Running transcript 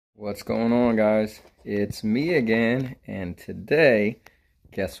What's going on, guys? It's me again, and today,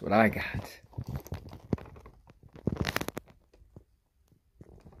 guess what I got?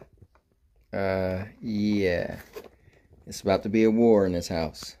 Yeah. It's about to be a war in this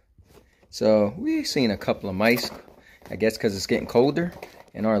house. So, we've seen a couple of mice, I guess because it's getting colder,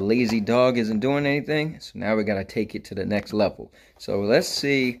 and our lazy dog isn't doing anything, so now we gotta take it to the next level. So, let's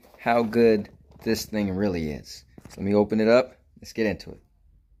see how good this thing really is. So, let me open it up. Let's get into it.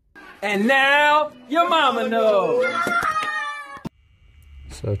 And now, your mama knows.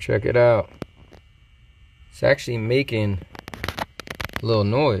 So check it out. It's actually making a little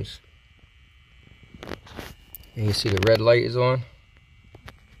noise. And you see the red light is on.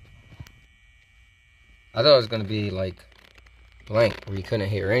 I thought it was going to be like blank where you couldn't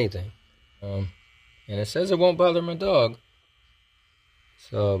hear anything. And it says it won't bother my dog.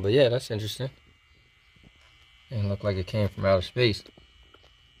 So, but yeah, that's interesting. And it looked like it came from outer space.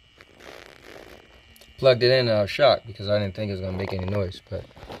 Plugged it in, I was shocked because I didn't think it was going to make any noise. But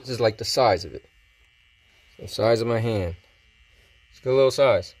this is like the size of it. The size of my hand. It's a good little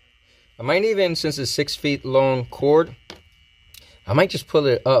size. I might even, since it's 6 feet long cord, I might just pull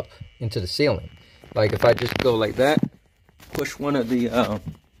it up into the ceiling. Like if I just go like that, push one of the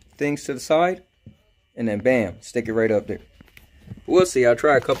things to the side, and then bam, stick it right up there. We'll see. I'll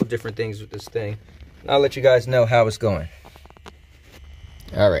try a couple different things with this thing. I'll let you guys know how it's going.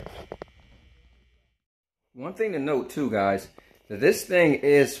 Alright. One thing to note too, guys, that this thing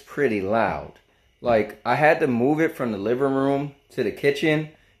is pretty loud. Like, I had to move it from the living room to the kitchen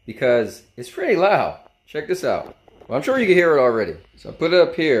because it's pretty loud. Check this out. Well, I'm sure you can hear it already. So I put it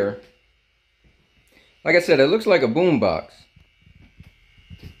up here. Like I said, it looks like a boombox.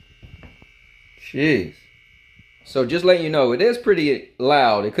 Jeez. So just letting you know, it is pretty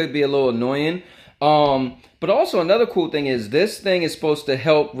loud. It could be a little annoying. But also another cool thing is this thing is supposed to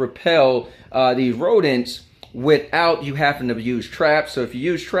help repel these rodents without you having to use traps. So if you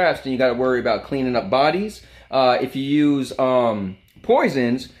use traps, then you got to worry about cleaning up bodies. If you use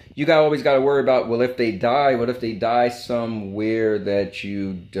poisons, you always got to worry about, well, if they die, what if they die somewhere that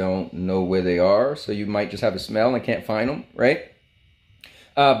you don't know where they are? So you might just have a smell and can't find them, right?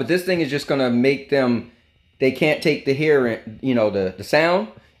 But this thing is just going to make them, they can't take the hearing, you know, the sound.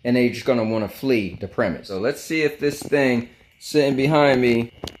 And they're just going to want to flee the premise. So let's see if this thing sitting behind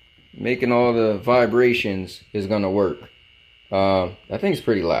me, making all the vibrations, is going to work. I think it's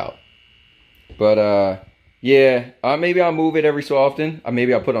pretty loud. But yeah, maybe I'll move it every so often.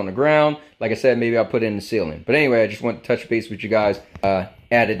 Maybe I'll put it on the ground. Like I said, maybe I'll put it in the ceiling. But anyway, I just want to touch base with you guys.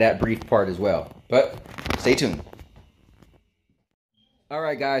 Added that brief part as well. But stay tuned.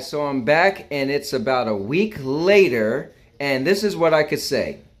 Alright guys, so I'm back and it's about a week later. And this is what I could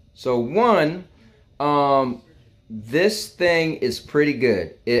say. So one, this thing is pretty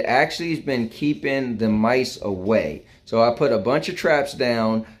good. It actually has been keeping the mice away. So I put a bunch of traps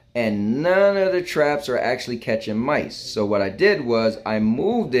down and none of the traps are actually catching mice. So what I did was I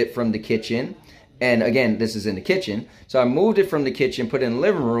moved it from the kitchen. And again, this is in the kitchen. So I moved it from the kitchen, put it in the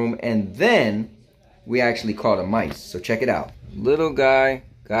living room, and then we actually caught a mice. So check it out. Little guy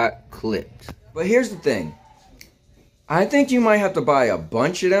got clipped. But here's the thing. I think you might have to buy a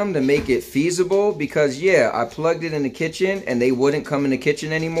bunch of them to make it feasible because, yeah, I plugged it in the kitchen and they wouldn't come in the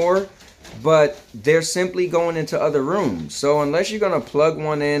kitchen anymore, but they're simply going into other rooms. So unless you're going to plug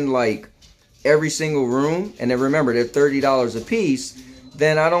one in like every single room, and then remember, they're $30 a piece,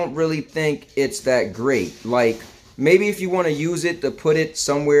 then I don't really think it's that great. Like, maybe if you want to use it to put it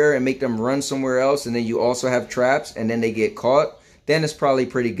somewhere and make them run somewhere else, and then you also have traps and then they get caught, then it's probably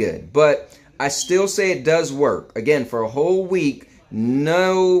pretty good. But I still say it does work. Again, for a whole week,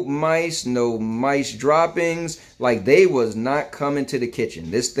 no mice droppings. Like, they was not coming to the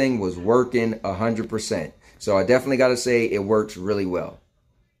kitchen. This thing was working 100%. So I definitely got to say it works really well.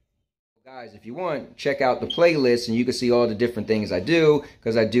 Guys, if you want, check out the playlist and you can see all the different things I do.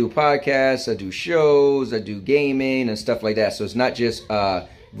 Because I do podcasts, I do shows, I do gaming and stuff like that. So it's not just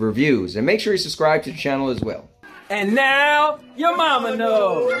reviews. And make sure you subscribe to the channel as well. And now, your mama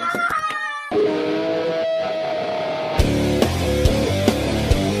knows.